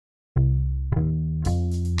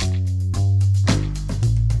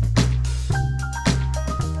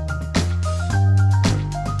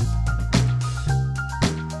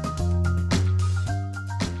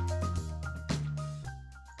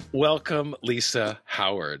Welcome, Lisa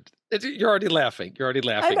Howard. You're already laughing. You're already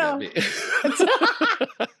I laughing at know. me.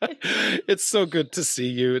 It's so good to see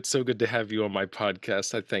you. It's so good to have you on my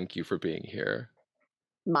podcast. I thank you for being here.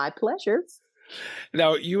 My pleasure.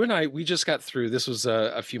 Now, you and I, we just got through, this was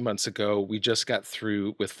a few months ago. We just got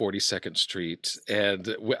through with 42nd Street.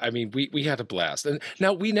 And we had a blast. And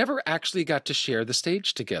now we never actually got to share the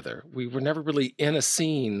stage together. We were never really in a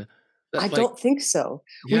scene I that, like, don't think so.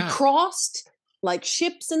 We yeah, crossed like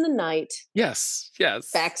ships in the night yes.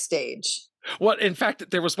 backstage. Well, in fact,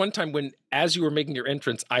 there was one time when, as you were making your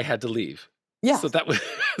entrance, I had to leave. Yeah. So that was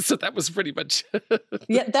so that was pretty much.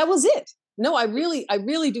 Yeah, that was it. No, I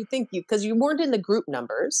really do think because you weren't in the group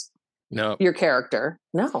numbers, No, your character.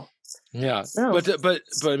 No. yeah, No. but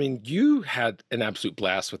I mean, you had an absolute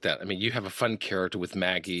blast with that. I mean, you have a fun character with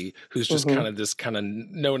Maggie, who's just Mhm. kind of this kind of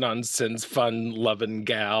no nonsense, fun loving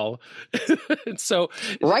gal. And so,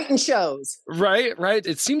 Writing shows. right,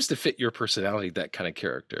 it seems to fit your personality, that kind of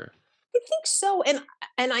character. I think so. And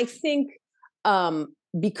I think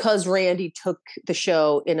because Randy took the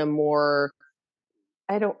show in a more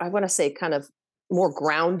I want to say kind of more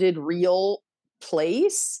grounded, real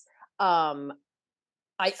place. I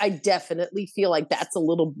definitely feel like that's a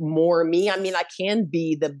little more me. I mean, I can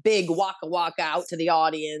be the big waka out to the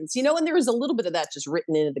audience, and there is a little bit of that just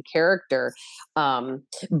written into the character.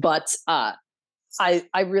 But I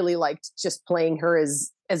really liked just playing her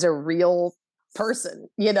as a real person,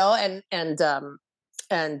 and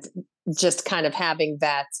just kind of having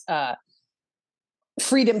that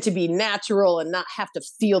freedom to be natural and not have to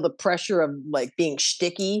feel the pressure of like being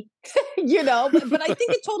shticky, but I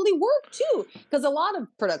think it totally worked too. Because a lot of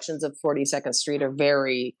productions of 42nd Street are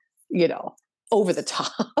very, over the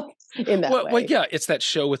top in that way. Well, yeah, it's that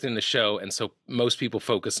show within the show, and so most people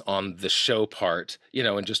focus on the show part,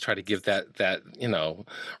 and just try to give that Yeah.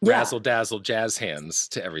 razzle dazzle jazz hands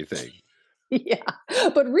to everything. Yeah.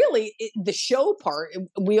 But really, the show part,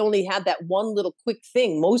 we only had that one little quick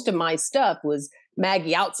thing. Most of my stuff was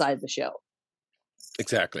Maggie outside the show.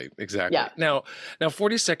 Exactly. Yeah. Now,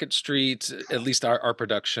 42nd Street, at least our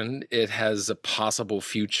production, it has a possible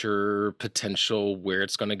future potential. Where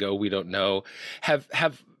it's going to go, we don't know. Have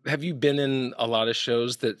you been in a lot of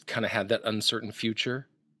shows that kind of had that uncertain future?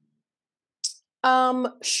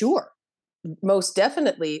 Sure. Most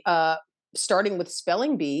definitely. Starting with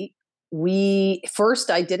Spelling Bee,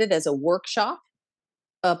 I did it as a workshop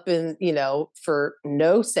up in, for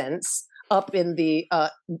no sense, up in the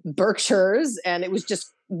Berkshires. And it was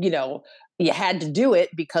just, you had to do it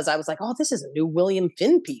because I was like, oh, this is a new William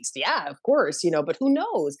Finn piece. Yeah, of course, but who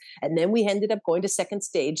knows? And then we ended up going to second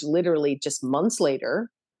stage literally just months later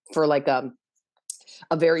for like a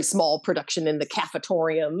very small production in the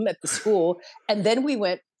cafetorium at the school. And then we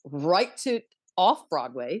went right to off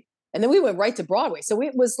Broadway. And then we went right to Broadway. So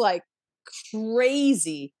it was like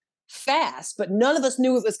crazy fast, but none of us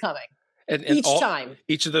knew it was coming. And time.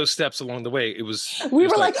 Each of those steps along the way, it was. We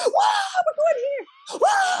were like, "Wow, we're going here!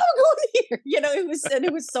 Wow, we're going here!"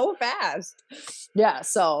 it was so fast. Yeah,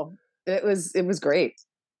 so it was great.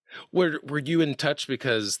 Were you in touch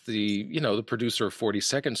because the producer of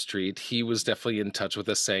 42nd Street, he was definitely in touch with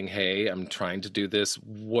us saying, "Hey, I'm trying to do this."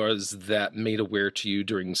 Was that made aware to you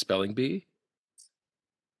during Spelling Bee?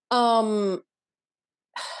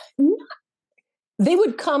 They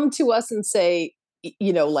would come to us and say,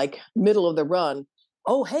 like middle of the run,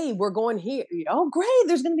 oh, hey, we're going here. Oh, great,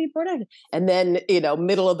 there's going to be a production. And then,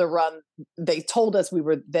 middle of the run, they told us we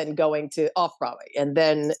were then going to off Broadway. And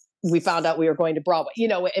then we found out we were going to Broadway,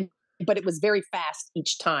 but it was very fast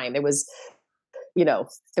each time. It was,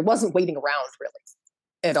 it wasn't waiting around really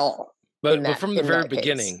at all. But from the very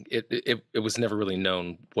beginning, it was never really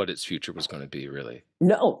known what its future was going to be, really.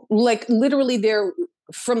 No, like literally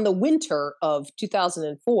from the winter of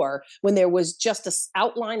 2004, when there was just an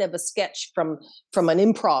outline of a sketch from an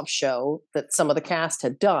improv show that some of the cast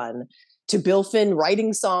had done, to Bill Finn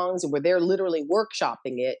writing songs, and where they're literally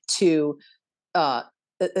workshopping it, to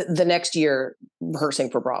the next year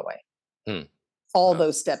rehearsing for Broadway. All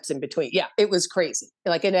those steps in between. Yeah, it was crazy.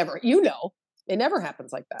 Like it never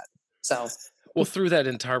happens like that. So, well, through that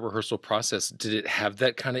entire rehearsal process, did it have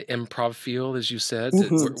that kind of improv feel, as you said?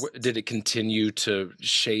 Mm-hmm. Did it continue to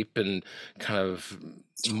shape and kind of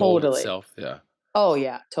mold itself? Yeah. Oh,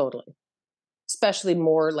 yeah, totally. Especially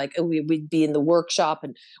more like we'd be in the workshop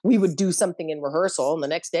and we would do something in rehearsal, and the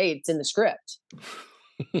next day it's in the script.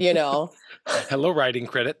 Hello, writing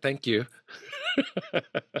credit. Thank you.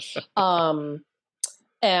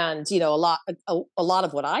 And a lot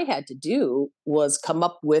of what I had to do was come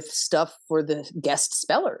up with stuff for the guest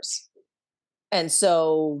spellers. And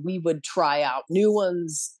so we would try out new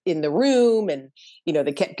ones in the room, and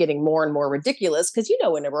they kept getting more and more ridiculous because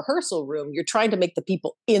in a rehearsal room you're trying to make the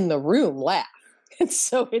people in the room laugh. And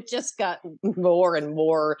so it just got more and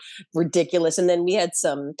more ridiculous. And then we had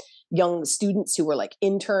some young students who were like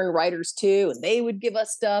intern writers too, and they would give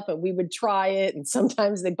us stuff and we would try it. And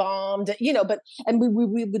sometimes they bombed, but, and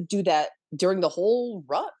we would do that during the whole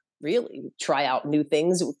run. Really try out new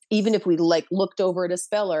things, even if we like looked over at a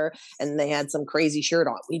speller and they had some crazy shirt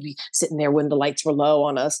on, we'd be sitting there when the lights were low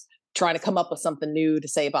on us trying to come up with something new to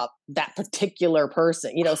say about that particular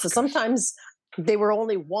person. So sometimes they were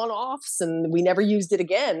only one-offs and we never used it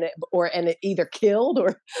again, and it either killed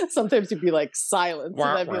or sometimes it'd be like silence. And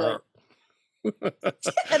I'd be like,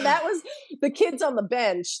 and that was the kids on the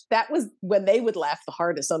bench. That was when they would laugh the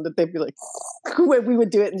hardest on that. They'd be like, when we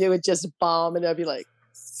would do it and it would just bomb, and I'd be like,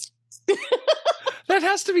 that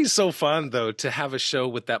has to be so fun, though, to have a show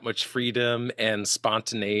with that much freedom and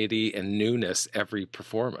spontaneity and newness every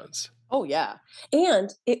performance. Oh, yeah.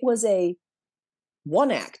 And it was a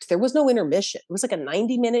one act. There was no intermission. It was like a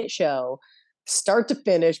 90-minute show, start to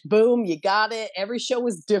finish. Boom, you got it. Every show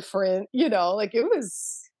was different. Like it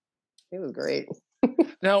was great.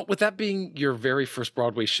 Now, with that being your very first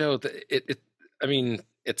Broadway show, it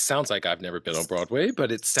sounds like I've never been on Broadway,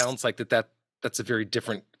 but it sounds like that's a very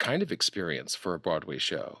different kind of experience for a Broadway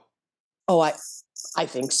show. Oh, I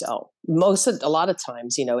think so. A lot of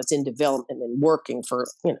times, it's in development and working for,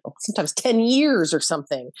 sometimes 10 years or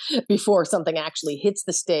something before something actually hits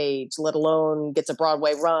the stage, let alone gets a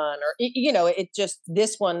Broadway run, or,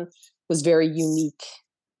 this one was very unique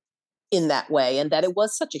in that way. And that it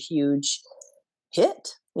was such a huge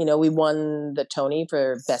hit. We won the Tony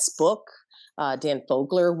for Best Book. Dan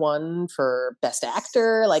Fogler won for Best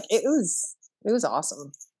Actor. Like it was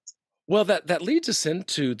awesome. Well, that leads us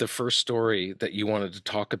into the first story that you wanted to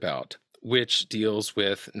talk about, which deals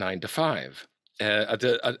with 9 to 5.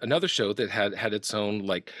 Another show that had its own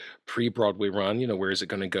like pre-Broadway run, where is it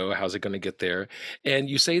going to go? How's it going to get there? And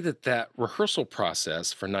you say that rehearsal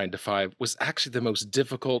process for 9 to 5 was actually the most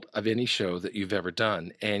difficult of any show that you've ever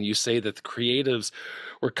done. And you say that the creatives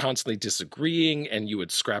were constantly disagreeing and you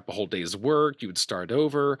would scrap a whole day's work, you would start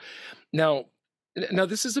over. Now,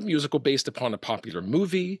 this is a musical based upon a popular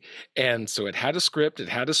movie, and so it had a script, it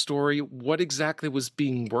had a story. What exactly was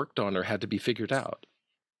being worked on or had to be figured out?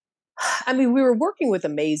 I mean, we were working with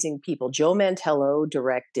amazing people. Joe Mantello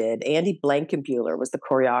directed. Andy Blankenbuehler was the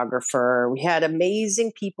choreographer. We had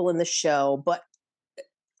amazing people in the show, but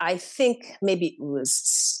I think maybe it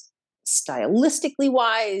was stylistically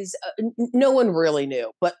wise. No one really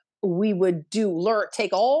knew, but we would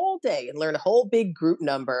take all day and learn a whole big group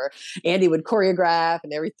number. Andy would choreograph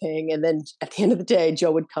and everything. And then at the end of the day,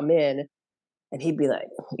 Joe would come in and he'd be like,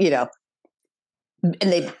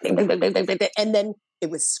 and then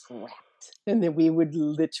it was scrapped. And then we would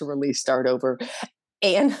literally start over.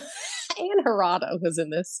 And Anne Harada was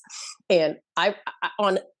in this. And I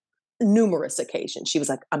on numerous occasions, she was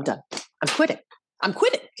like, I'm done. I'm quitting.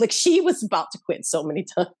 Like she was about to quit so many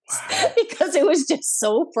times because it was just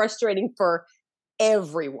so frustrating for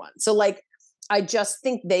everyone. So like, I just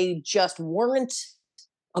think they just weren't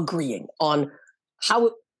agreeing on how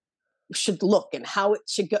it should look and how it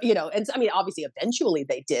should go, and I mean, obviously eventually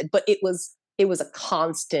they did, but it was a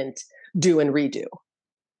constant do and redo.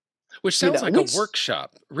 Which sounds like a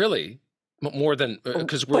workshop, really, more than,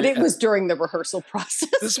 because but it was during the rehearsal process.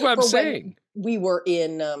 This is what I'm saying. We were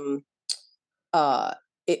in,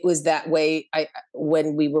 it was that way.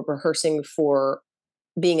 When we were rehearsing for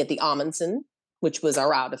being at the Amundsen, which was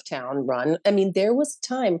our out of town run. I mean, there was a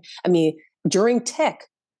time, during tech,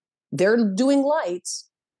 they're doing lights.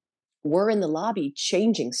 We're in the lobby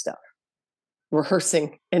changing stuff,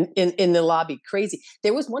 rehearsing in the lobby. Crazy.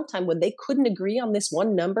 There was one time when they couldn't agree on this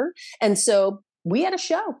one number. And so we had a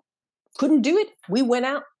show, couldn't do it. We went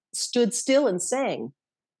out, stood still and sang.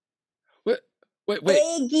 Wait.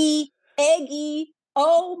 Eggy.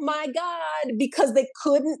 Oh my God. Because they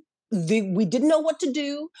couldn't, we didn't know what to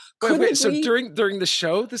do. Wait. So during the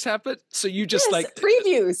show, this happened? So you just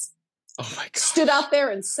previews. Oh my God. Stood out there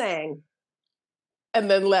and sang. And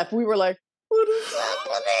then left. We were like, what is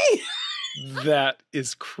happening? That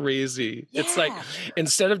is crazy. Yeah. It's like,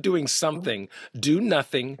 instead of doing something, do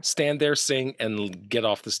nothing, stand there, sing, and get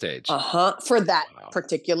off the stage. For that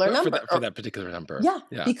particular number. For that particular number. Yeah.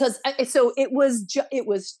 Because so it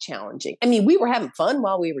was challenging. I mean, we were having fun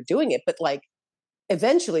while we were doing it, but like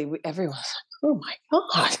eventually everyone was like, oh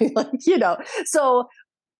my God. So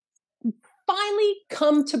finally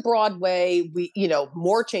come to Broadway. We,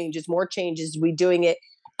 more changes, we doing it.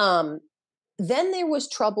 Then there was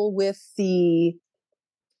trouble with the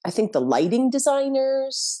I think the lighting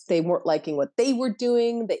designers, they weren't liking what they were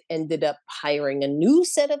doing. They ended up hiring a new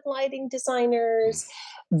set of lighting designers.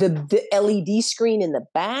 The LED screen in the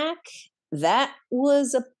back, that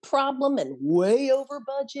was a problem and way over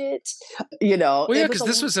budget. You know, Well, yeah, it was because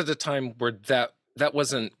a this was at a time where that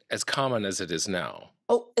wasn't as common as it is now.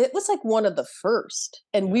 oh, it was like one of the first.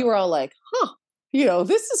 And we Yeah. were all like, huh,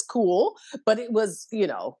 this is cool, but it was,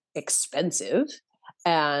 expensive.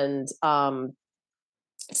 And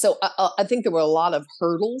so I think there were a lot of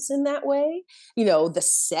hurdles in that way. The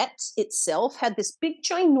set itself had this big,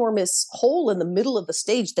 ginormous hole in the middle of the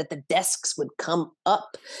stage that the desks would come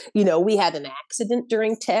up. We had an accident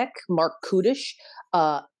during tech. Mark Kudish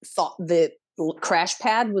thought the crash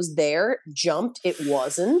pad was there, jumped. It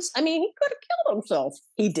wasn't. I mean, he could have killed himself.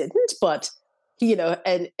 He didn't, but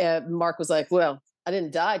and Mark was like, well, I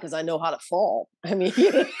didn't die because I know how to fall. I mean,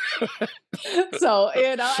 so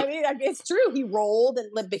I mean, it's true. He rolled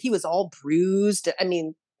but he was all bruised. I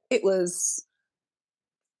mean, it was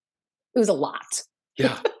a lot.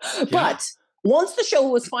 Yeah. Yeah. But once the show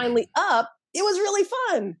was finally up, it was really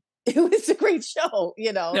fun. It was a great show.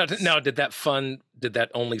 Now, did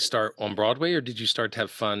that only start on Broadway, or did you start to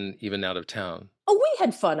have fun even out of town? Oh, we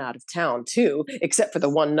had fun out of town too, except for the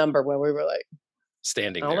one number where we were like,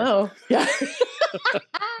 Standing I don't there. know. Yeah.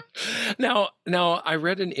 Now, I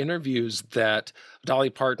read in interviews that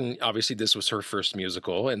Dolly Parton, obviously this was her first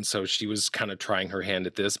musical, and so she was kind of trying her hand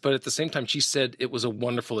at this, but at the same time, she said it was a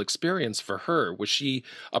wonderful experience for her. Was she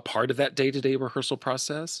a part of that day-to-day rehearsal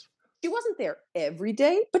process? She wasn't there every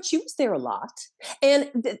day, but she was there a lot.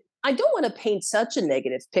 And I don't want to paint such a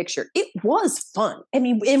negative picture. It was fun. I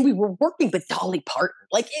mean, and we were working with Dolly Parton.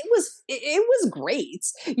 Like it was great,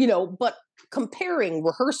 but comparing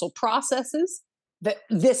rehearsal processes, that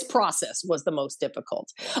this process was the most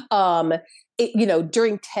difficult.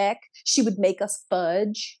 During tech, she would make us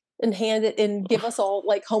fudge and hand it and give us all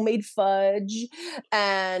like homemade fudge.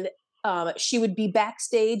 And she would be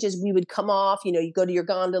backstage as we would come off. You go to your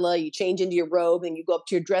gondola, you change into your robe, and you go up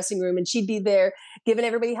to your dressing room, and she'd be there giving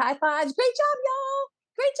everybody high fives. Great job, y'all!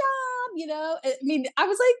 Great job! I mean, I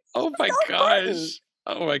was like, Oh my so gosh. fun.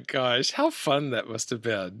 Oh my gosh. How fun that must have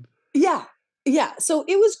been. Yeah, yeah. So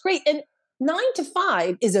it was great. And 9 to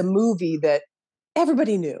 5 is a movie that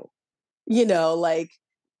everybody knew. Like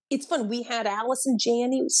it's fun. We had Allison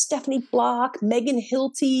Janney, Stephanie Block, Megan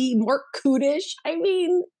Hilty, Mark Kudish. I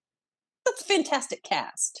mean, that's a fantastic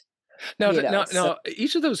cast. Now,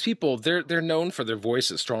 each of those people, they're known for their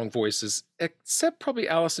voices, strong voices, except probably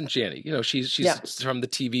Allison Janney. She's Yeah. from the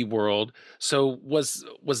TV world. So was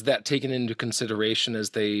that taken into consideration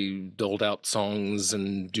as they doled out songs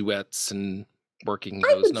and duets and working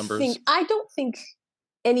those numbers? I don't think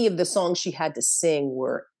any of the songs she had to sing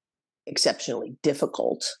were exceptionally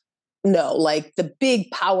difficult. No, like the big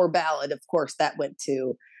power ballad, of course, that went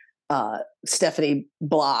to Stephanie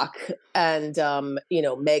Block, and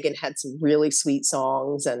Megan had some really sweet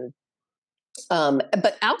songs, and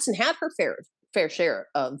but Allison had her fair share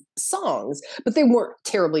of songs, but they weren't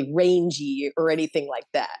terribly rangy or anything like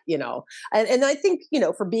that. And I think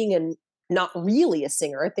for being not really a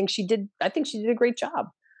singer, I think she did a great job.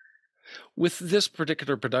 With this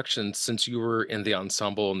particular production, since you were in the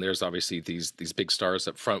ensemble and there's obviously these big stars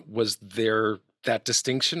up front, was there that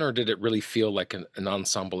distinction, or did it really feel like an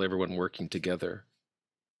ensemble, everyone working together?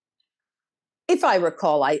 If I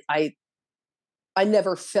recall, I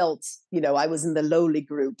never felt I was in the lowly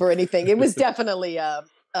group or anything. It was definitely a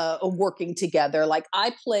working together. Like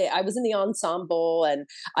I was in the ensemble and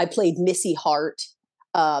I played Missy Hart,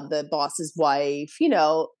 the boss's wife.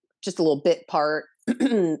 Just a little bit part.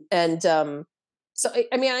 And so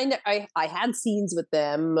I mean, I had scenes with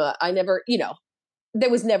them. I never, there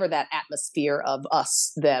was never that atmosphere of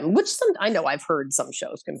us them, which I know I've heard some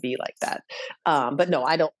shows can be like that. But no,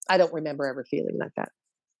 I don't remember ever feeling like that.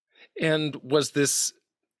 And was this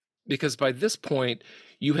because by this point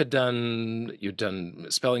you'd done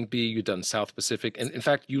Spelling Bee, you'd done South Pacific, and in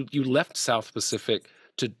fact you left South Pacific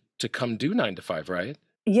to come do 9 to 5, right?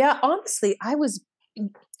 Yeah, honestly, I was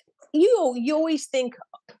you always think,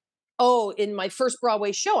 oh, in my first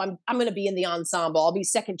Broadway show, I'm going to be in the ensemble. I'll be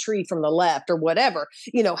second tree from the left or whatever.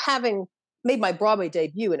 Having made my Broadway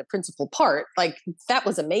debut in a principal part, like that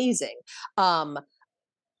was amazing.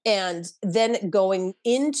 And then going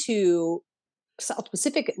into South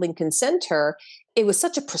Pacific at Lincoln Center, it was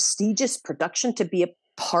such a prestigious production to be a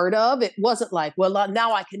part of. It wasn't like, well,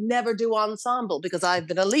 now I can never do ensemble because I've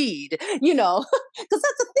been a lead, because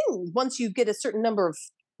that's the thing. Once you get a certain number of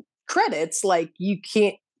credits, like you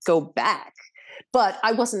can't go back. But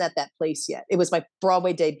I wasn't at that place yet. It was my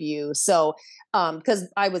Broadway debut. So because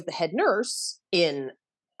I was the head nurse in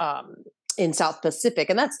in South Pacific,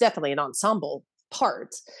 and that's definitely an ensemble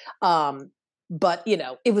part. But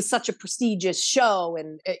it was such a prestigious show,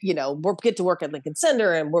 and get to work at Lincoln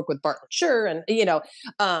Center and work with Bartlett Sher, and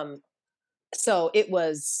so it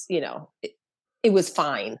was, it was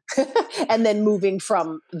fine. And then moving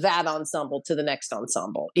from that ensemble to the next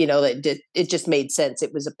ensemble, it just made sense.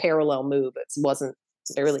 It was a parallel move. It wasn't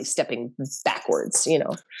really stepping backwards.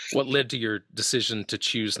 What led to your decision to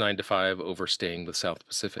choose 9 to 5 over staying with South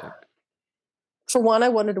Pacific? For one, I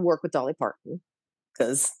wanted to work with Dolly Parton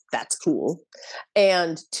because that's cool.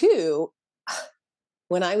 And two,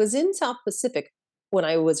 when I was in South Pacific, when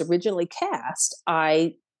I was originally cast,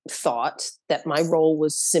 I thought that my role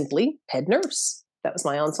was simply head nurse. That was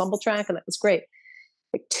my ensemble track, and that was great.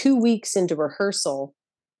 Like 2 weeks into rehearsal,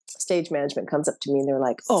 stage management comes up to me and they're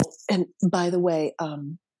like, "Oh, and by the way,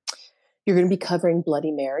 you're going to be covering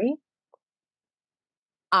Bloody Mary."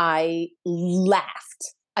 I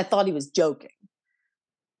laughed. I thought he was joking,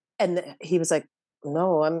 and he was like,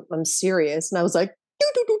 "No, I'm serious." And I was like,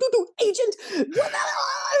 "Agent, what?"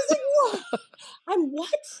 I was like, "What? I'm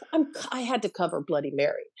what? I had to cover Bloody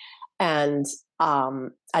Mary," and I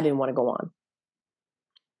didn't want to go on.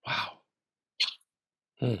 Wow.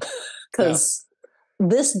 Because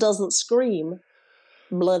this doesn't scream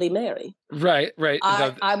Bloody Mary. Right.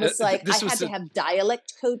 I was like, I had to have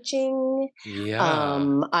dialect coaching. Yeah.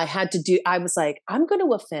 I was like, I'm going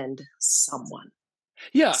to offend someone.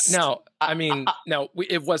 Yeah. Now,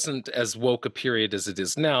 it wasn't as woke a period as it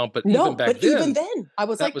is now, but even back then, even then, I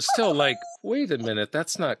was that was still like, wait a minute,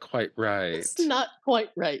 that's not quite right. It's not quite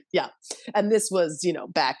right. Yeah. And this was,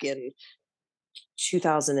 back in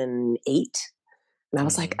 2008. And I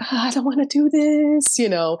was like, I don't want to do this.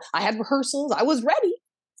 I had rehearsals. I was ready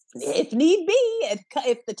if need be,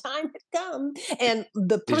 if the time had come. And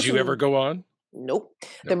the person, did you ever go on? Nope.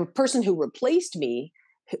 The person who replaced me,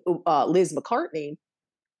 Liz McCartney,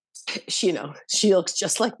 she looks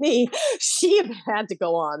just like me. She had to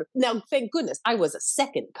go on. Now, thank goodness, I was a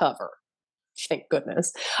second cover. Thank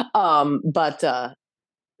goodness. But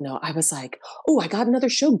no, I was like, oh, I got another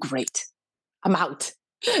show. Great. I'm out.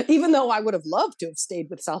 Even though I would have loved to have stayed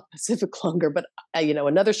with South Pacific longer, but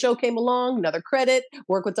another show came along, another credit,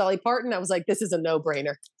 work with Dolly Parton. I was like, this is a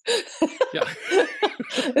no-brainer. Yeah.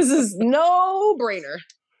 This is no-brainer.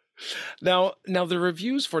 Now the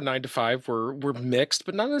reviews for 9 to 5 were mixed,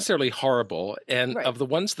 but not necessarily horrible. And of the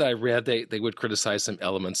ones that I read, they would criticize some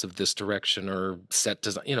elements of this direction or set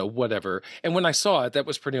design, whatever. And when I saw it, that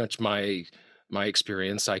was pretty much my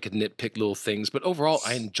experience. I could nitpick little things, but overall,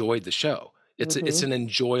 I enjoyed the show. It's an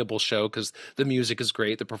enjoyable show because the music is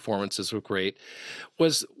great, the performances were great.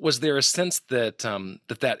 Was there a sense that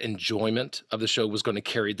that enjoyment of the show was going to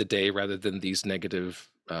carry the day rather than these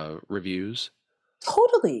negative reviews?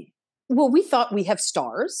 Totally. Well, we thought we have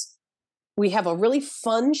stars. We have a really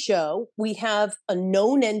fun show. We have a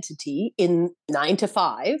known entity in 9 to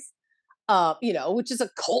 5, which is a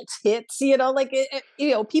cult hit,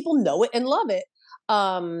 people know it and love it.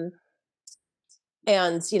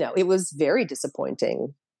 And, it was very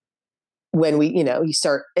disappointing when you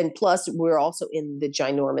start, and plus we're also in the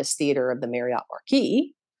ginormous theater of the Marriott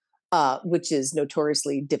Marquis, which is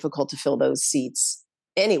notoriously difficult to fill those seats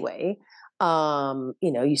anyway.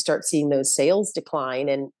 You start seeing those sales decline,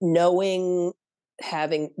 and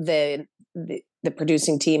having the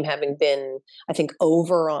producing team having been, I think,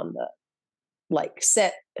 over on the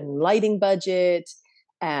set and lighting budget,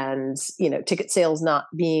 and ticket sales not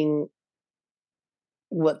being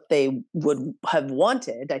what they would have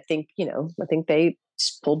wanted. I think they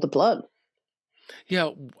pulled the plug. Yeah.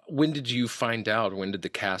 When did you find out? When did the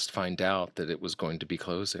cast find out that it was going to be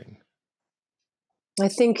closing? I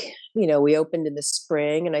think, we opened in the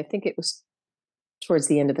spring, and I think it was towards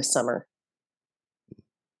the end of the summer.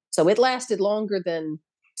 So it lasted longer than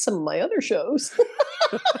some of my other shows.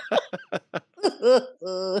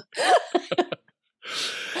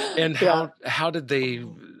 And how did they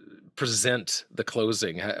present the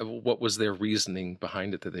closing? What was their reasoning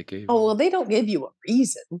behind it that they gave? Oh, well, they don't give you a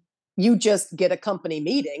reason. You just get a company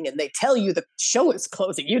meeting and they tell you the show is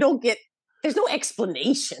closing. There's no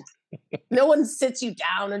explanation. No one sits you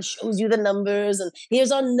down and shows you the numbers and here's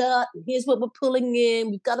our nut, and here's what we're pulling in.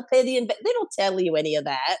 We've got to pay the invest. They don't tell you any of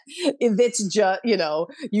that. If it's just,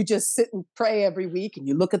 you just sit and pray every week and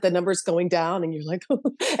you look at the numbers going down and you're like,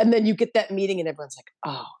 and then you get that meeting and everyone's like,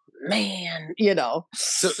 oh man,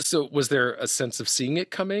 So was there a sense of seeing it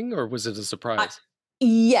coming, or was it a surprise?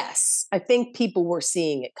 Yes, I think people were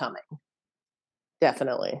seeing it coming.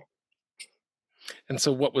 Definitely. And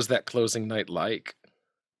so what was that closing night like?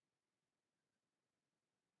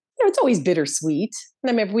 it's always bittersweet. And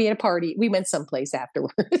I remember we had a party. We went someplace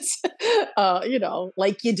afterwards,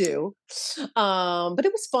 like you do. But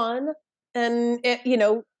it was fun, and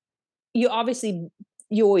you obviously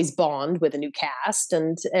you always bond with a new cast,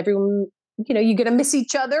 and everyone, you're gonna miss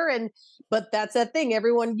each other, but that's that thing.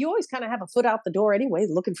 Everyone, you always kind of have a foot out the door anyway,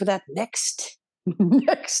 looking for that next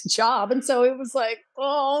next job. And so it was like,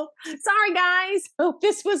 oh, sorry guys, hope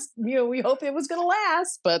this was, we hope it was gonna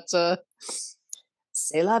last, but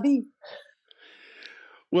c'est la vie.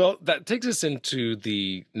 Well, that takes us into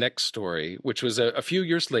the next story, which was a few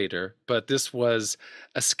years later, but this was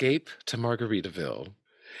Escape to Margaritaville.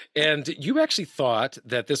 And you actually thought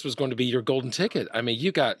that this was going to be your golden ticket. I mean,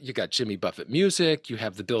 you got Jimmy Buffett music, you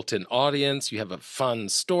have the built-in audience, you have a fun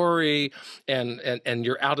story, and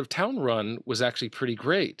your out of town run was actually pretty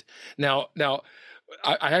great. Now,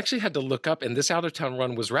 I actually had to look up, and this out of town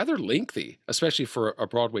run was rather lengthy, especially for a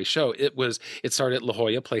Broadway show. It started at La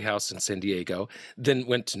Jolla Playhouse in San Diego, then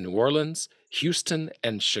went to New Orleans, Houston,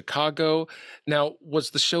 and Chicago. Now,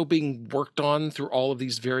 was the show being worked on through all of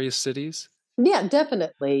these various cities? Yeah,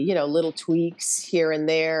 definitely. Little tweaks here and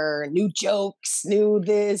there, new jokes, new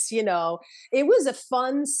this. It was a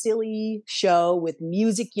fun, silly show with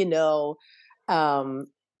music. Um,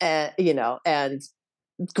 and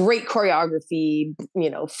great choreography,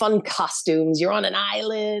 fun costumes. You're on an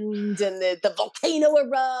island and the volcano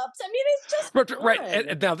erupts. I mean, it's just Right. fun.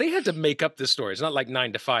 And now they had to make up this story. It's not like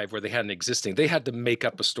 9 to 5 where they had an existing. They had to make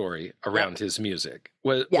up a story around his music.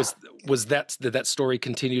 Yeah. Was that did that story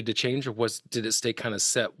continue to change, or did it stay kind of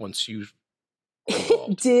set once you were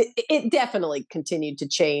involved? It definitely continued to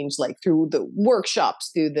change, like through the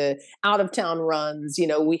workshops, through the out of town runs.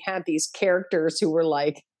 We had these characters who were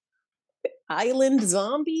like island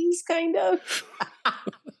zombies, kind of.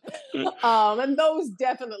 And those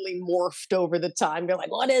definitely morphed over the time. They're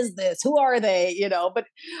like, what is this? Who are they? But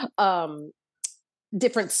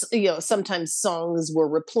different, sometimes songs were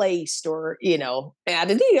replaced or,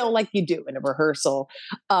 added, like you do in a rehearsal.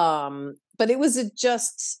 But it was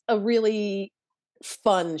just a really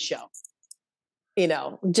fun show,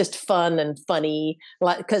 just fun and funny,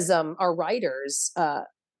 because our writers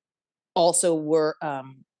also were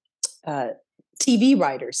TV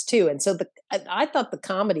writers too, and so I thought the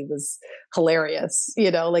comedy was hilarious.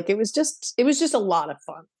 Like it was just a lot of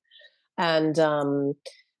fun, and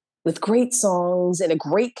with great songs and a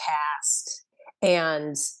great cast,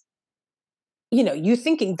 and you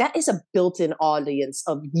thinking that is a built-in audience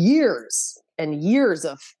of years and years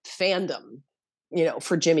of fandom.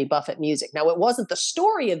 For Jimmy Buffett music. Now, it wasn't the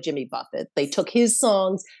story of Jimmy Buffett. They took his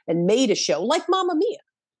songs and made a show like Mamma Mia,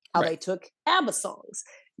 how they took ABBA songs,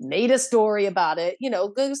 made a story about it,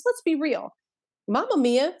 because let's be real. Mamma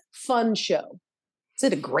Mia, fun show. Is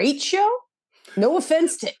it a great show? No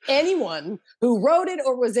offense to anyone who wrote it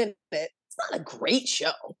or was in it. It's not a great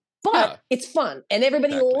show, but it's fun. And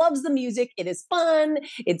everybody loves the music. It is fun.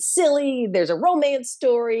 It's silly. There's a romance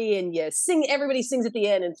story, and everybody sings at the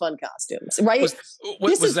end in fun costumes, right?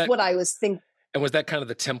 This is what I was thinking. And was that kind of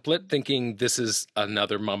the template, thinking this is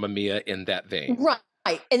another Mamma Mia in that vein? Right.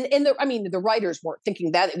 And the writers weren't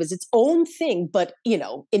thinking that. It was its own thing, but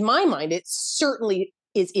in my mind, it certainly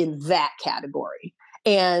is in that category.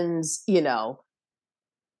 And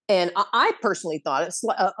and I personally thought it's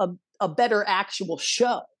a better actual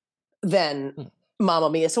show than Mamma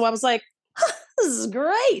Mia. So I was like, this is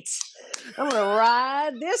great. I'm gonna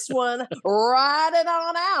ride this one, ride it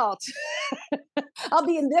on out.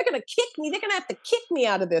 They're gonna kick me. They're gonna have to kick me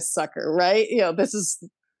out of this sucker, right? This is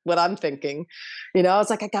what I'm thinking. I was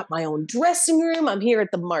like, I got my own dressing room. I'm here at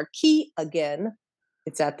the Marquis again.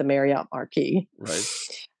 It's at the Marriott Marquis. Right.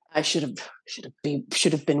 I should have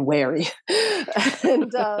been wary.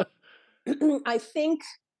 And I think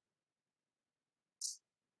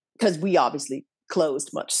because we obviously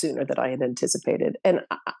closed much sooner than I had anticipated, and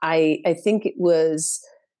I think it was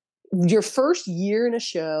your first year in a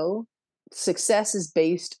show. Success is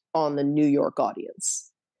based on the New York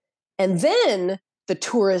audience, and then the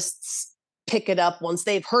tourists pick it up once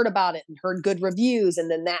they've heard about it and heard good reviews.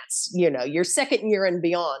 And then that's, your second year and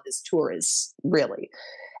beyond is tourists, really.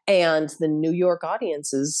 And the New York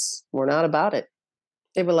audiences were not about it.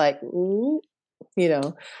 They were like, was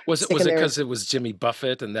it because it was Jimmy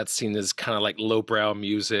Buffett and that's seen as kind of like lowbrow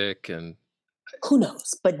music? And who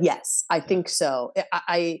knows? But yes, I think so.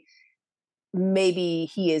 I maybe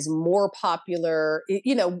he is more popular.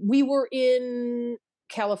 We were in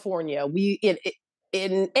California.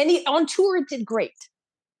 On tour, it did great.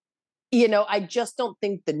 I just don't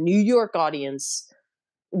think the New York audience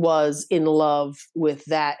was in love with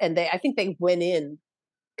that. And I think they went in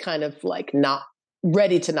kind of like not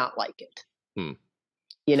ready to not like it.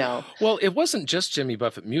 you know. Well, it wasn't just Jimmy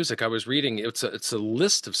Buffett music. I was reading it's a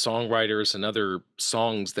list of songwriters and other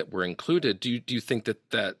songs that were included. Do you think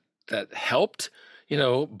that helped,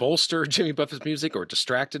 bolster Jimmy Buffett's music or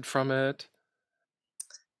distracted from it?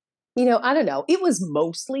 I don't know. It was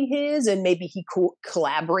mostly his, and maybe he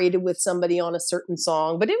collaborated with somebody on a certain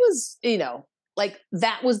song, but it was, like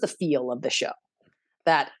that was the feel of the show.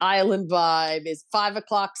 That island vibe is 5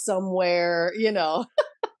 o'clock somewhere,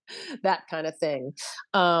 that kind of thing.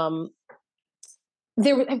 Um,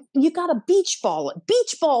 you got a beach ball.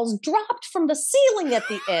 Beach balls dropped from the ceiling at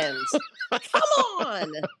the end. Come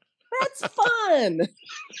on, that's fun.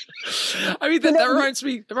 I mean, You that know, reminds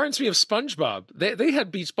me of SpongeBob. They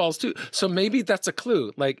had beach balls too. So maybe that's a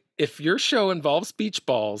clue. Like if your show involves beach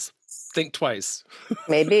balls, think twice.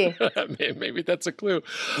 maybe, Maybe that's a clue.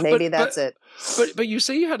 maybe But that's it. but you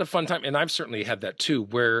say you had a fun time, and I've certainly had that too,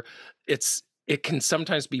 where it can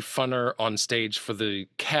sometimes be funner on stage for the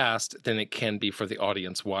cast than it can be for the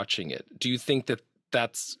audience watching it. Do you think that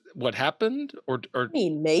that's what happened, I or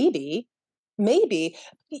mean, maybe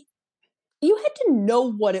you had to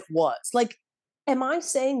know what it was. Like, am I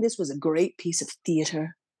saying this was a great piece of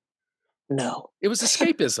theater? No. it was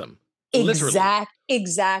escapism, literally?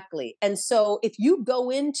 Exactly. And so if you go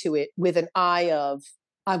into it with an eye of,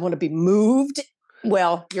 I want to be moved,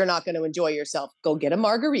 well, you're not going to enjoy yourself. Go get a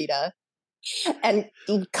margarita and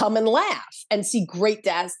come and laugh and see great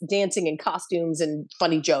dancing and costumes and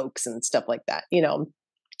funny jokes and stuff like that.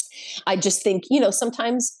 I just think,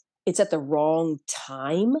 sometimes it's at the wrong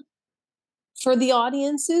time for the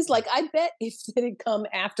audiences. Like, I bet if it had come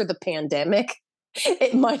after the pandemic,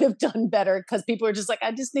 it might have done better because people are just like,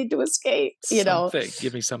 I just need to escape. Something.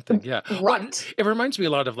 Give me something. Yeah. Well, Right. it reminds me a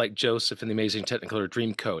lot of like Joseph and the Amazing Technicolor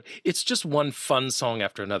Dreamcoat. It's just one fun song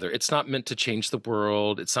after another. It's not meant to change the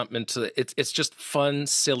world. It's not meant to. It's just fun,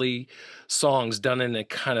 silly songs done in a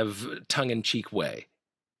kind of tongue-in-cheek way.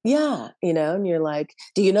 Yeah. And you're like,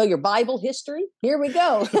 do you know your Bible history? Here we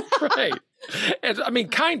go. Right. And I mean,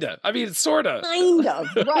 kinda. I mean, sorta. Kind of.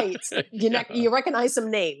 Right. Yeah. You recognize some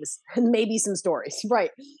names and maybe some stories. Right.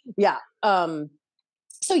 Yeah.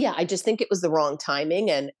 So yeah, I just think it was the wrong timing.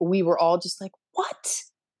 And we were all just like, what?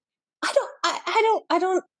 I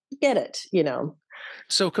don't get it.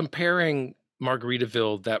 So comparing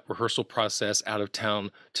Margaritaville, that rehearsal process out of town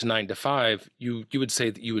to 9 to 5, you would say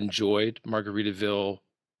that you enjoyed Margaritaville,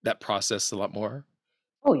 that process a lot more?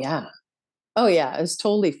 Oh yeah. Oh yeah. It was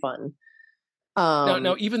totally fun. Now,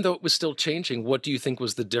 Um, even though it was still changing, what do you think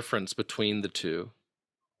was the difference between the two?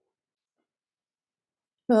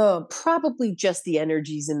 Probably just the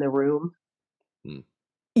energies in the room. Hmm.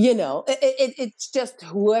 It's just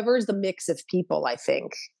whoever's the mix of people, I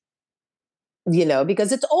think,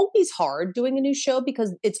 because it's always hard doing a new show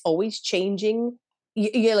because it's always changing.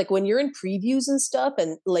 Yeah, like when you're in previews and stuff,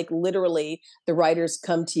 and like literally the writers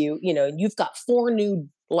come to you, and you've got four new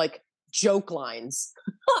like joke lines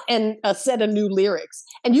and a set of new lyrics,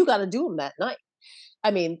 and you got to do them that night.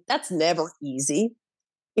 I mean, that's never easy.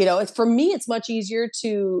 It's for me, it's much easier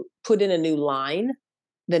to put in a new line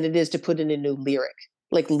than it is to put in a new lyric.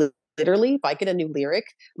 Like literally, if I get a new lyric,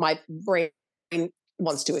 my brain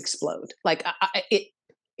wants to explode. Like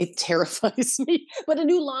it terrifies me. But a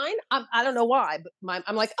new line, I don't know why, but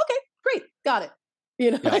I'm like, okay, great, got it.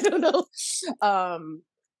 Yeah. I don't know. Um,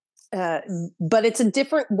 uh, but it's a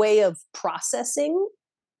different way of processing.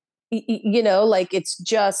 Like it's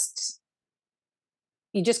just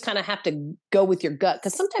you just kind of have to go with your gut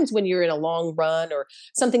because sometimes when you're in a long run or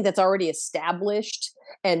something that's already established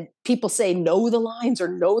and people say know the lines or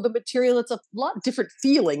know the material, it's a lot different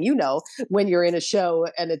feeling, when you're in a show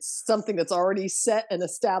and it's something that's already set and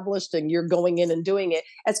established and you're going in and doing it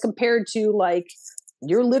as compared to like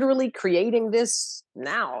you're literally creating this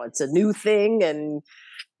now. It's a new thing and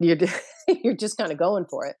you're you're just kind of going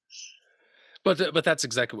for it. But that's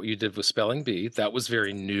exactly what you did with Spelling Bee. That was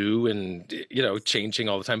very new and changing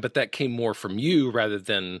all the time. But that came more from you rather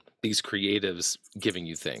than these creatives giving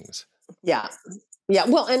you things. Yeah. Yeah.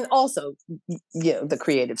 Well, and also, the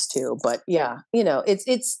creatives too. But yeah,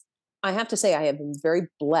 it's, I have to say, I have been very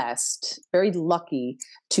blessed, very lucky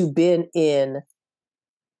to been in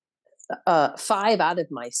 5 out of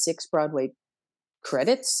my 6 Broadway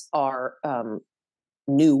credits are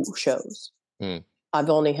new shows. Mm. I've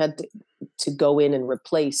only had to go in and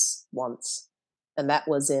replace once, and that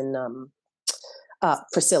was in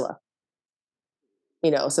Priscilla.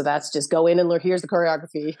 So that's just go in and learn. Here's the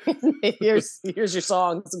choreography. here's your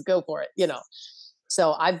songs. Go for it.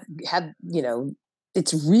 So I've had,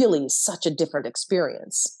 it's really such a different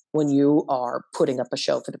experience when you are putting up a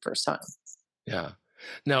show for the first time. Yeah.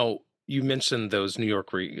 Now, you mentioned those New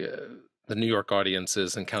York the New York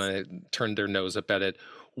audiences and kind of turned their nose up at it.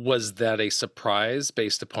 Was that a surprise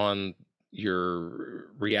based upon your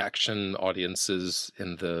reaction audiences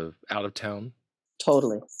in the out of town?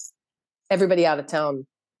 Totally. Everybody out of town,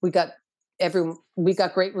 we got we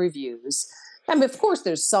got great reviews. I mean, of course,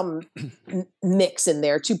 there's some mix in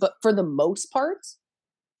there too, but for the most part,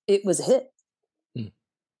 it was a hit. Mm.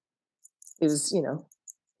 It was,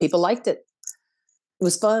 people liked it. It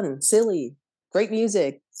was fun, silly, great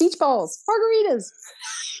music, beach balls, margaritas.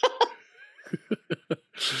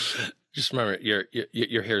 Just remember,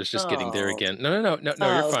 your hair is just getting there Oh, again. No,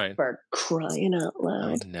 you're fine. for crying out I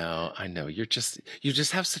loud. know, I know. You just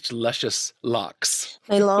have such luscious locks.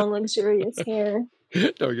 My long, luxurious hair.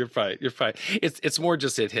 No, you're fine. You're fine. It's more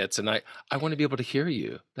just it hits, and I want to be able to hear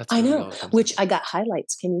you. That's I really know, all it comes which to. I got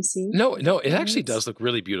highlights. Can you see? No, it actually does look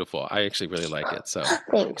really beautiful. I actually really like it. So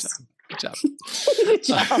Thanks. good job. Good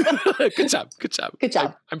job. Good job. Good job. Good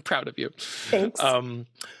job. I'm proud of you. Thanks.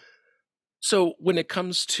 So when it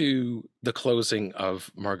comes to the closing of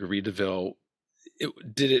Margaritaville,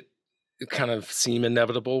 did it kind of seem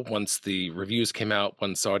inevitable once the reviews came out,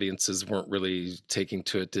 once audiences weren't really taking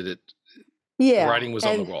to it? Did it? The Yeah. writing was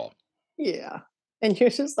on the wall. Yeah. And you're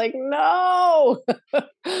just like, no.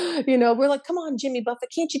 We're like, come on, Jimmy Buffett,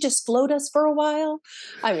 can't you just float us for a while?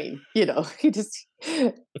 I mean,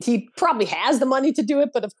 he probably has the money to do it,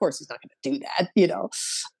 but of course he's not going to do that.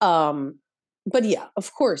 But yeah,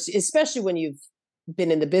 of course, especially when you've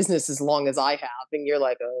been in the business as long as I have, and you're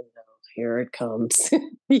like, oh no, here it comes.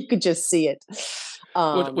 You could just see it.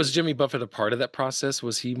 Was Jimmy Buffett a part of that process?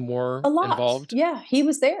 Was he more A lot. involved? Yeah, he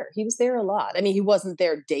was there. He was there a lot. I mean, he wasn't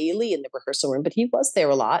there daily in the rehearsal room, but he was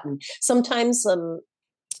there a lot. And sometimes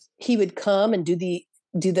he would come and do the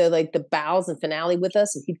like the bows and finale with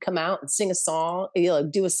us, and he'd come out and sing a song,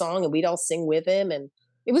 do a song, and we'd all sing with him, and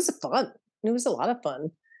it was fun. It was a lot of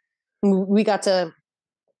fun. We got to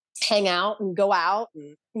hang out and go out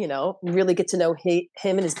and really get to know him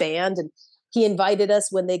and his band. And he invited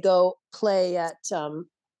us when they go play at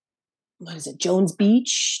what is it, Jones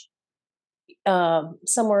Beach,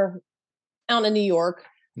 somewhere out in New York.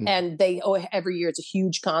 And they every year it's a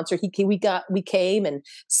huge concert. We came and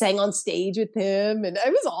sang on stage with him, and it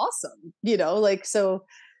was awesome. So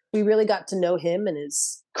we really got to know him and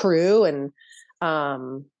his crew, and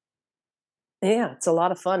yeah, it's a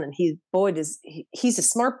lot of fun. And he's a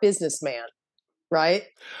smart businessman, right?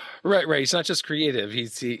 Right. He's not just creative.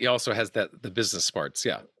 He also has the business smarts.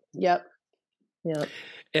 Yeah. Yep.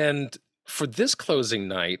 And for this closing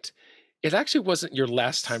night, it actually wasn't your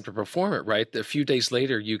last time to perform it, right? A few days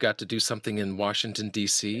later, you got to do something in Washington,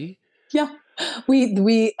 D.C. Yeah,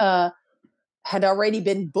 we had already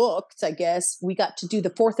been booked. I guess we got to do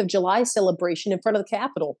the 4th of July celebration in front of the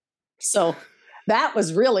Capitol. So that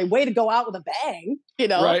was really way to go out with a bang,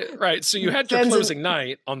 Right. So you had your closing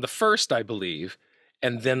night on the 1st, I believe,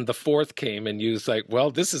 and then the 4th came, and you was like,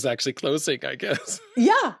 "Well, this is actually closing, I guess."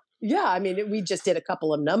 Yeah. I mean, we just did a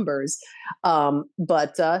couple of numbers,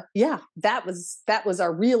 but yeah, that was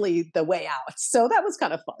our really the way out. So that was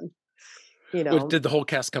kind of fun. Did the whole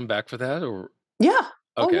cast come back for that, or? Yeah. Okay.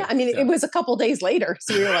 Oh yeah. I mean, it was a couple days later,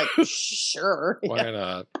 so we were like, sure. Why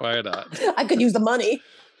not? I could use the money.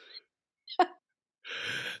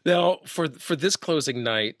 Now, for this closing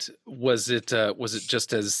night, was it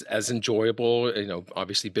just as enjoyable?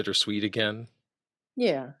 Obviously bittersweet again.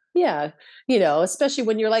 Yeah. Especially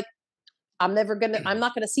when you're like, I'm not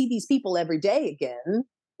going to see these people every day again.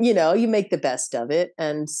 You make the best of it.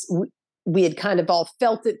 And we had kind of all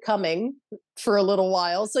felt it coming for a little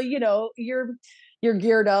while. So, you're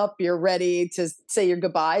geared up, you're ready to say your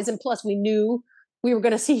goodbyes. And plus we knew we were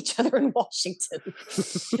going to see each other in Washington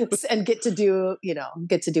and get to do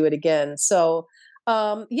it again. So,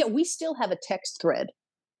 yeah, we still have a text thread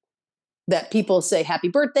that people say happy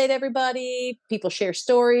birthday to everybody. People share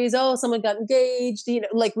stories. Oh, someone got engaged.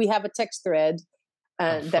 Like we have a text thread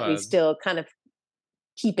that we still kind of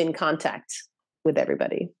keep in contact with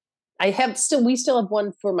everybody. We still have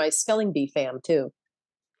one for my spelling bee fam too.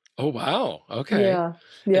 Oh, wow. Okay. Yeah.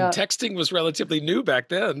 And texting was relatively new back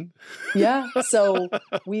then. Yeah. So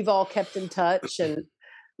we've all kept in touch, and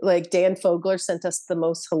like Dan Fogler sent us the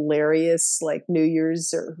most hilarious, like New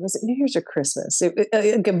Year's, or was it New Year's or Christmas?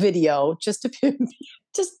 Like a video just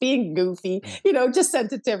being goofy, just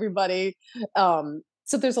sent it to everybody.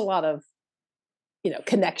 So there's a lot of,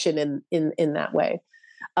 connection in that way.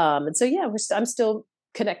 And so, yeah, I'm still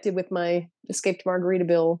connected with my Escape to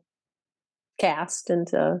Margaritaville cast. And,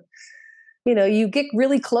 you get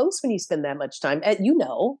really close when you spend that much time.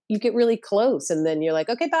 You get really close, and then you're like,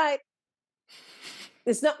 okay, bye.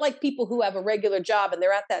 It's not like people who have a regular job and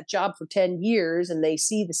they're at that job for 10 years and they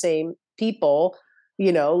see the same people,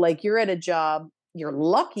 like you're at a job, you're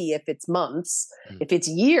lucky if it's months. Mm. If it's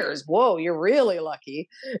years, whoa, you're really lucky,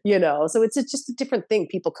 So it's just a different thing.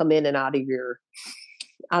 People come in and out of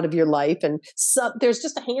your life, and there's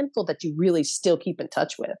just a handful that you really still keep in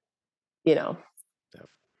touch with, you know. Yeah.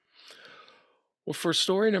 Well, for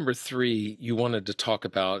story number 3, you wanted to talk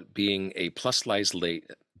about being a plus size late.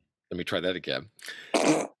 Let me try that again.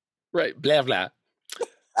 Right, blah blah.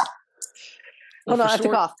 Well, Hold on,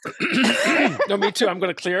 for I have to story, cough. no, me too. I'm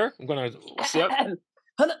going to clear. I'm going to sip.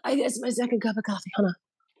 Hold on, it's my second cup of coffee. Hold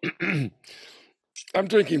on. I'm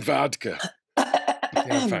drinking vodka. Yeah,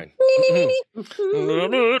 I'm fine. Me.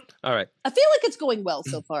 All right. I feel like it's going well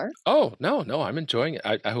so far. Oh, no, I'm enjoying it.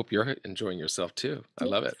 I hope you're enjoying yourself too. I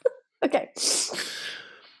love it. Okay.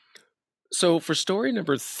 So for story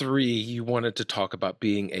number 3, you wanted to talk about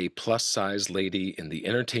being a plus size lady in the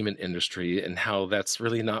entertainment industry and how that's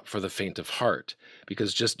really not for the faint of heart,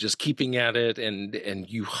 because just keeping at it, and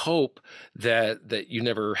you hope that you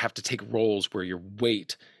never have to take roles where your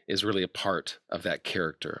weight is really a part of that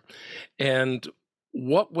character. And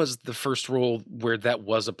what was the first role where that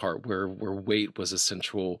was a part, where weight was a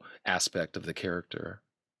central aspect of the character?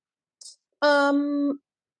 Um,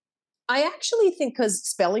 I actually think because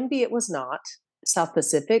Spelling Bee it was not, South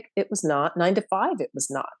Pacific it was not, 9 to 5 it was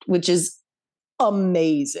not, which is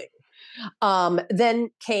amazing. Then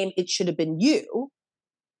came It Should Have Been You,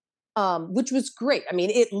 which was great. I mean,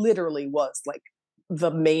 it literally was like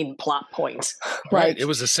the main plot point, Right. like It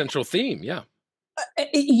was a central theme. Yeah.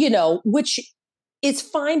 which is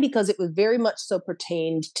fine because it was very much so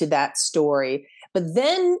pertained to that story. But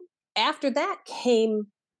then after that came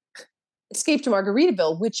Escape to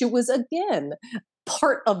Margaritaville, which it was again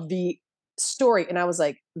part of the story. And I was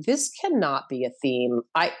like, this cannot be a theme.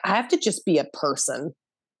 I have to just be a person.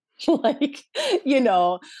 like, you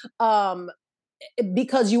know, um,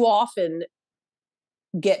 because you often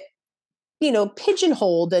get,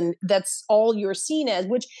 pigeonholed, and that's all you're seen as,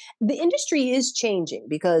 which the industry is changing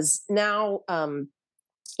because now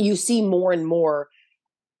you see more and more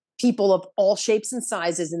people of all shapes and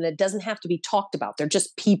sizes, and it doesn't have to be talked about. They're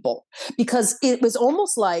just people, because it was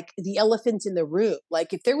almost like the elephant in the room.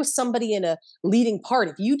 Like if there was somebody in a leading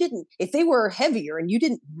part, if they were heavier and you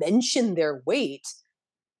didn't mention their weight,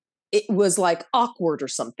 it was like awkward or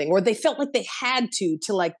something, or they felt like they had to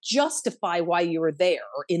like justify why you were there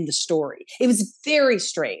or in the story. It was very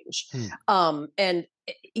strange. Hmm. And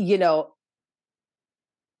you know,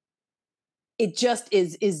 it just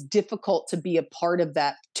is difficult to be a part of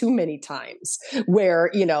that too many times, where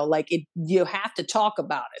like you have to talk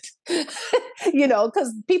about it.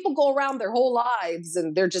 Because people go around their whole lives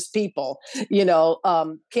and they're just people.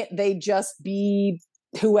 Can't they just be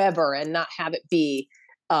whoever and not have it be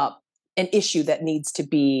an issue that needs to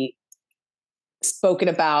be spoken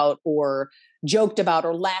about or joked about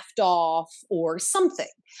or laughed off or something?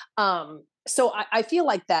 So I feel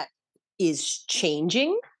like that is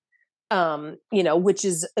changing, which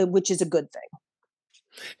is a good thing.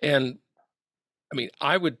 And I mean,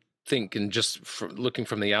 I would think, and just looking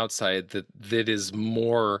from the outside, that is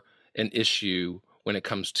more an issue when it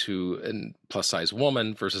comes to a plus size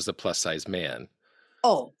woman versus a plus size man.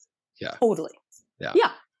 Oh, Yeah. totally.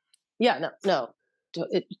 Yeah. Yeah. No,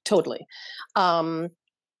 totally. And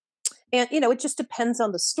it just depends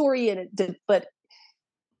on the story, but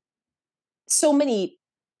so many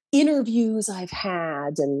interviews I've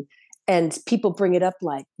had, and people bring it up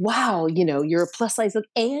like, wow, you're a plus size look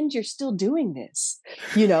and you're still doing this,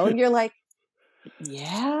 and you're like,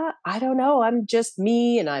 yeah, I don't know. I'm just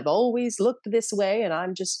me, and I've always looked this way, and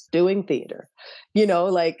I'm just doing theater.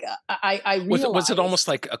 Like I Was it realized, almost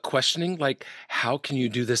like a questioning, like, how can you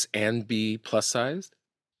do this and be plus sized?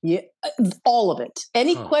 yeah, all of it.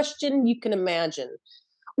 Any Huh. question you can imagine,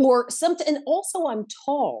 or something. And also, I'm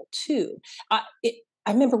tall too. I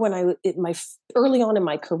remember when early on in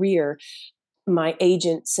my career, my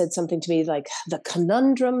agent said something to me like, the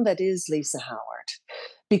conundrum that is Lisa Howard.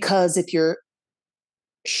 Because if you're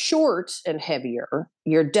short and heavier,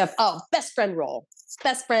 you're best friend role,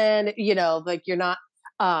 best friend, like you're not,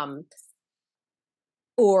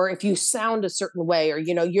 or if you sound a certain way, or,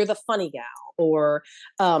 you're the funny gal, or,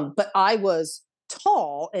 but I was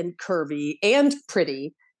tall and curvy and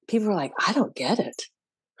pretty. People were like, I don't get it.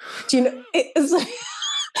 Do you know? It's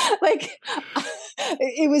like, like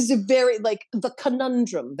it was a very like the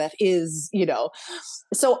conundrum that is.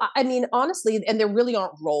 So I mean, honestly, and there really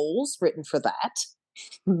aren't roles written for that,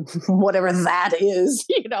 whatever that is.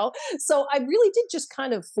 So I really did just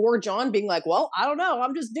kind of forge on, being like, well, I don't know,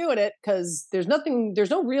 I'm just doing it because there's no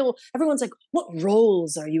real. Everyone's like, what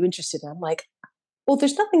roles are you interested in? I'm like, well,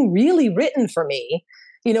 there's nothing really written for me.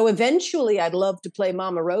 Eventually I'd love to play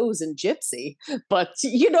Mama Rose and Gypsy, but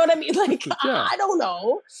you know what I mean? Like, Yeah. I don't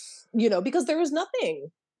know, because there was nothing.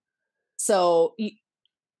 So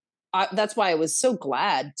that's why I was so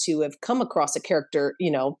glad to have come across a character,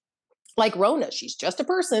 like Rona. She's just a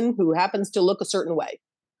person who happens to look a certain way,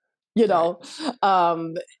 you Right.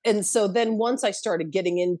 know? And so then once I started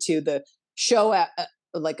getting into the show,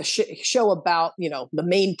 like a show about, the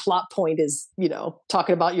main plot point is,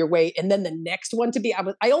 talking about your weight. And then the next one to be,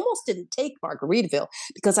 I almost didn't take Margaritaville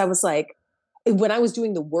because I was like, when I was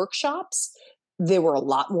doing the workshops, there were a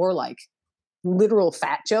lot more like literal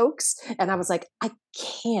fat jokes. And I was like, I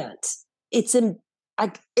can't, it's in,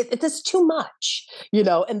 it's too much,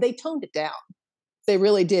 and they toned it down. They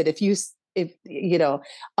really did. They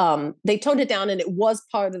toned it down and it was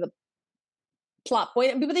part of the plot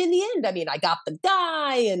point. But in the end, I mean, I got the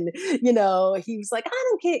guy and, he was like, I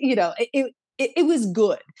don't care, it was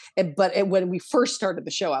good. But when we first started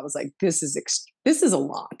the show, I was like, this is a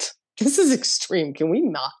lot. This is extreme. Can we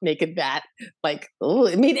not make it that like, oh,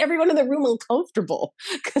 it made everyone in the room uncomfortable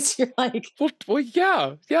because you're like, well,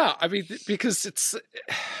 yeah, yeah. I mean, because it's,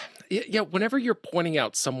 yeah. Whenever you're pointing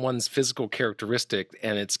out someone's physical characteristic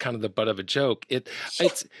and it's kind of the butt of a joke,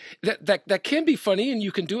 it's that can be funny and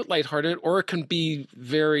you can do it lighthearted, or it can be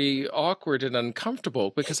very awkward and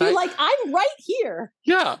uncomfortable because you're like, I'm right here.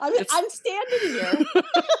 Yeah, I'm standing here.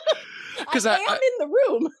 Because I am in the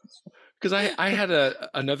room. Because I had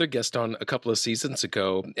another guest on a couple of seasons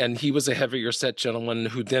ago, and he was a heavier set gentleman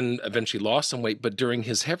who then eventually lost some weight. But during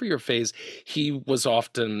his heavier phase, he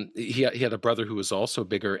had a brother who was also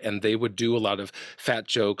bigger, and they would do a lot of fat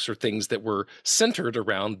jokes or things that were centered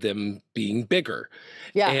around them being bigger.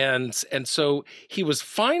 Yeah. And so he was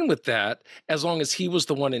fine with that as long as he was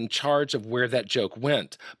the one in charge of where that joke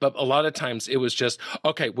went. But a lot of times it was just,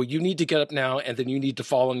 okay, well, you need to get up now, and then you need to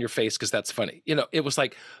fall on your face because that's funny. It was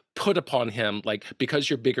like put upon him, like, because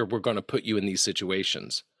you're bigger, we're going to put you in these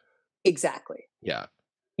situations. Exactly. Yeah.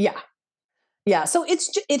 Yeah. Yeah. So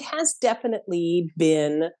it has definitely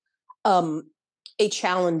been a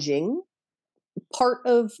challenging part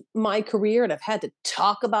of my career, and I've had to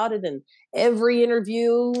talk about it in every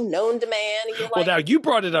interview known to man. And well, now you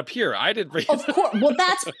brought it up here. I didn't read. Of course. Well,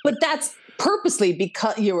 that's purposely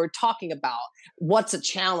because you were talking about what's a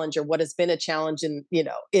challenge or what has been a challenge in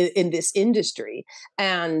this industry,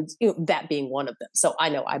 and that being one of them. So I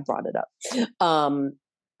know I brought it up,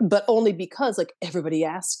 but only because like everybody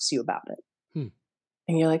asks you about it,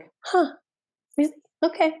 and you're like, huh, really?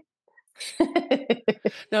 Okay.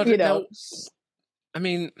 Now, I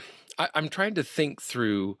mean, I'm trying to think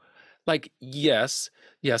through, like, yes,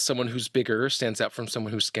 someone who's bigger stands out from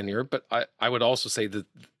someone who's skinnier, but I would also say that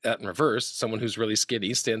in reverse, someone who's really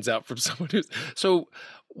skinny stands out from someone who's. So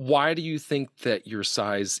why do you think that your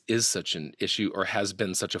size is such an issue or has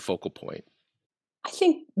been such a focal point? I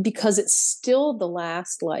think because it's still the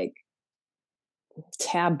last like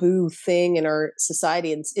taboo thing in our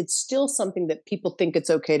society, and it's still something that people think it's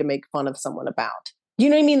okay to make fun of someone about. You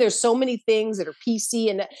know what I mean? There's so many things that are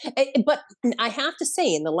PC, but I have to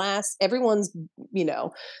say, in the last,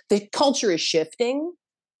 the culture is shifting,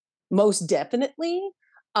 most definitely.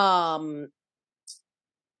 But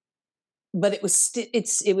it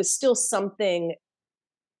was still something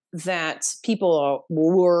that people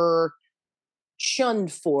were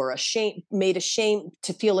shunned for, ashamed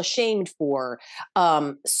to feel ashamed for.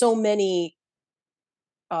 So many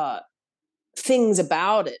things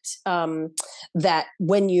about it, that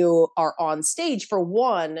when you are on stage, for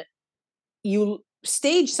one, you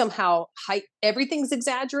stage somehow height, everything's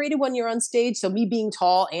exaggerated when you're on stage. So me being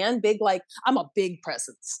tall and big, like I'm a big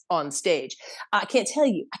presence on stage. I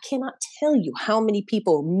cannot tell you how many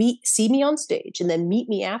people see me on stage and then meet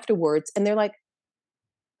me afterwards, and they're like,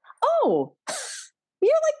 oh,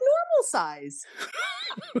 you're like normal size.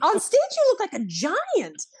 On stage, you look like a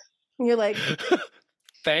giant. And you're like,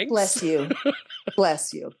 thanks. Bless you.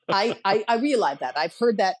 Bless you. I realize that. I've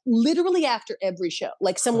heard that literally after every show.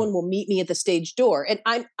 Like someone will meet me at the stage door, and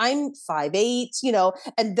I'm 5'8",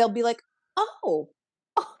 and they'll be like, oh,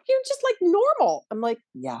 you're just like normal. I'm like,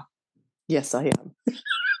 yeah, yes, I am.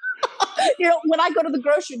 When I go to the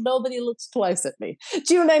grocery, nobody looks twice at me.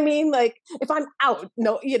 Do you know what I mean? Like if I'm out,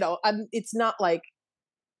 no, it's not like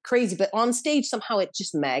crazy, but on stage somehow it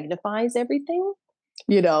just magnifies everything,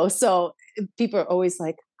 so people are always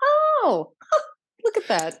like, oh, look at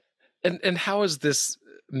that. And how has this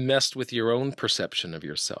messed with your own perception of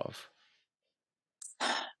yourself? I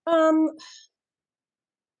don't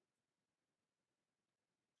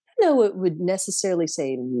know it would necessarily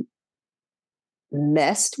say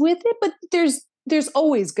messed with it, but there's there's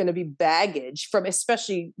always going to be baggage from,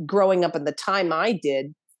 especially growing up in the time I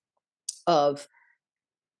did, of,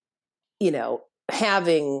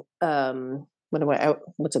 having,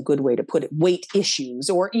 what's a good way to put it, weight issues,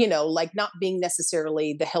 or, like not being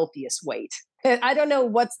necessarily the healthiest weight. And I don't know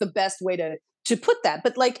what's the best way to put that,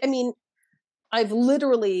 but like, I mean, I've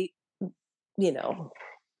literally, you know,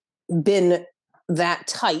 been that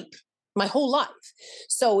type my whole life.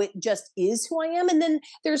 So it just is who I am. And then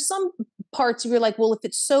there's some parts where you're like, well, if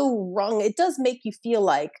it's so wrong, it does make you feel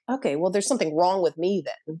like, okay, well, there's something wrong with me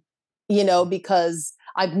then, because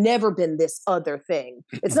I've never been this other thing.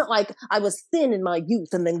 It's not like I was thin in my youth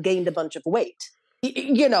and then gained a bunch of weight.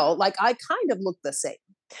 Like I kind of look the same.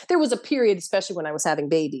 There was a period, especially when I was having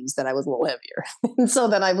babies, that I was a little heavier. And so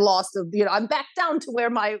then I've lost, I'm back down to where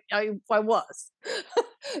I was,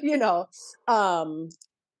 you know.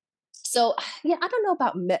 So yeah, I don't know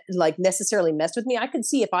about like necessarily messed with me. I could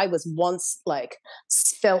see if I was once like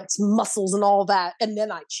felt muscles and all that, and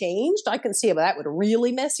then I changed, I can see if that would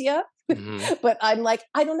really mess you up. Mm-hmm. But I'm like,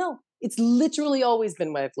 I don't know. It's literally always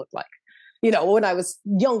been what I've looked like. When I was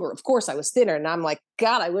younger, of course I was thinner, and I'm like,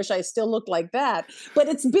 God, I wish I still looked like that. But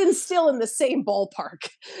it's been still in the same ballpark,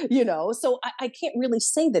 So I can't really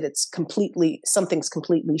say that something's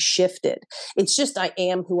completely shifted. It's just I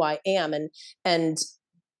am who I am, and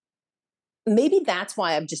maybe that's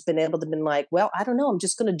why I've just been able to been like, well, I don't know, I'm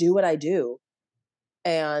just going to do what I do,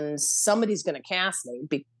 and somebody's going to cast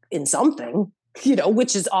me in something,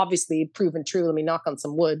 which is obviously proven true. Let me knock on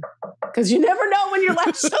some wood, because you never know when your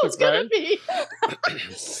last show is going to be.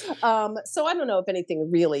 So I don't know if anything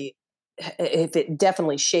really, if it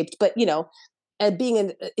definitely shaped, but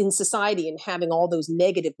being in society and having all those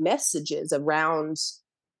negative messages around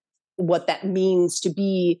what that means to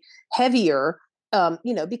be heavier,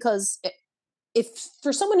 because if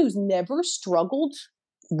for someone who's never struggled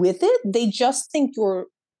with it, they just think you're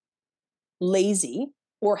lazy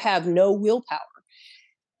or have no willpower.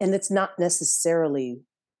 And it's not necessarily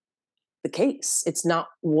the case. It's not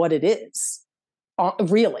what it is,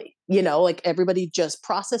 really. Like everybody just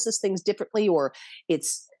processes things differently, or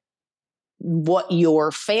it's what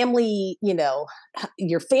your family,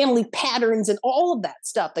 your family patterns and all of that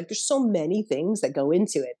stuff. Like there's so many things that go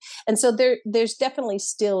into it. And so there's definitely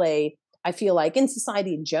still I feel like in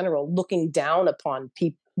society in general, looking down upon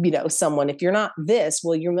people, someone, if you're not this,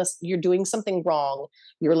 well, you're doing something wrong,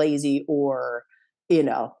 you're lazy, or,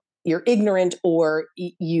 you're ignorant, or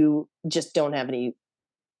you just don't have any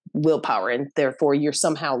willpower, and therefore you're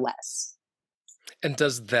somehow less. And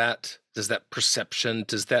does that perception,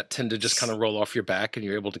 does that tend to just kind of roll off your back and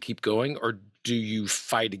you're able to keep going? Or do you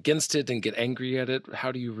fight against it and get angry at it?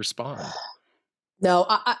 How do you respond? No,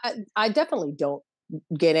 I definitely don't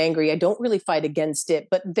get angry. I don't really fight against it,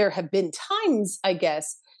 but there have been times, I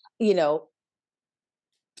guess,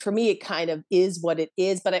 for me, it kind of is what it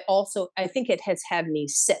is. But I think it has had me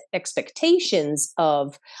set expectations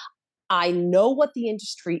of, I know what the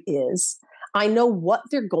industry is. I know what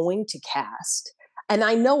they're going to cast. And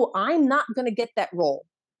I know I'm not going to get that role.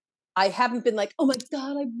 I haven't been like, oh my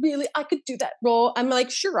God, I could do that role. I'm like,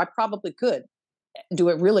 sure, I probably could do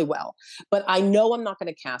it really well, but I know I'm not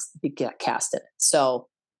going to get cast in it. So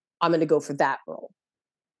I'm going to go for that role.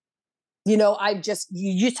 You just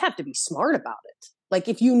have to be smart about it. Like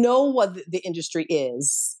if you know what the industry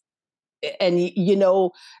is, and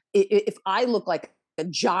if I look like a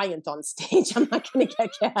giant on stage, I'm not going to get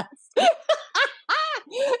cast.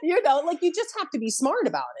 Like you just have to be smart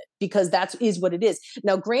about it, because that is what it is.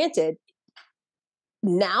 Now, granted,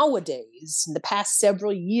 nowadays, in the past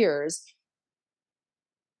several years,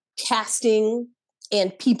 casting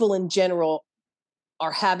and people in general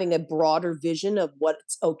are having a broader vision of what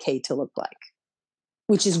it's okay to look like,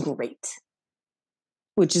 which is great.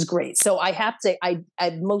 So I have to say,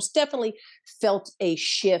 I've most definitely felt a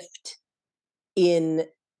shift in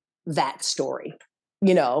that story,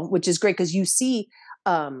 which is great, because you see,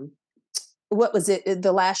 what was it?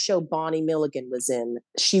 The last show Bonnie Milligan was in,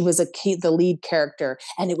 she was the lead character,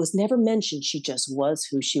 and it was never mentioned. She just was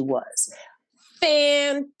who she was.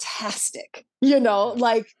 Fantastic.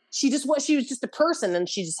 Like she was just a person, and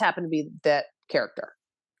she just happened to be that character,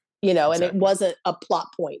 exactly. And it wasn't a plot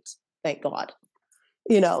point. Thank God.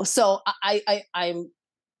 So I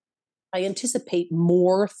anticipate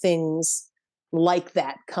more things like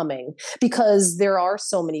that coming, because there are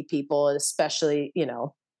so many people, especially,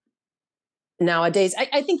 nowadays.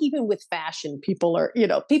 I think even with fashion, people are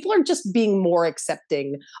just being more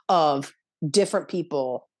accepting of different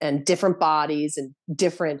people and different bodies and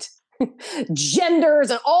different genders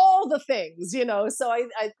and all the things, so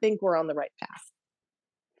I think we're on the right path.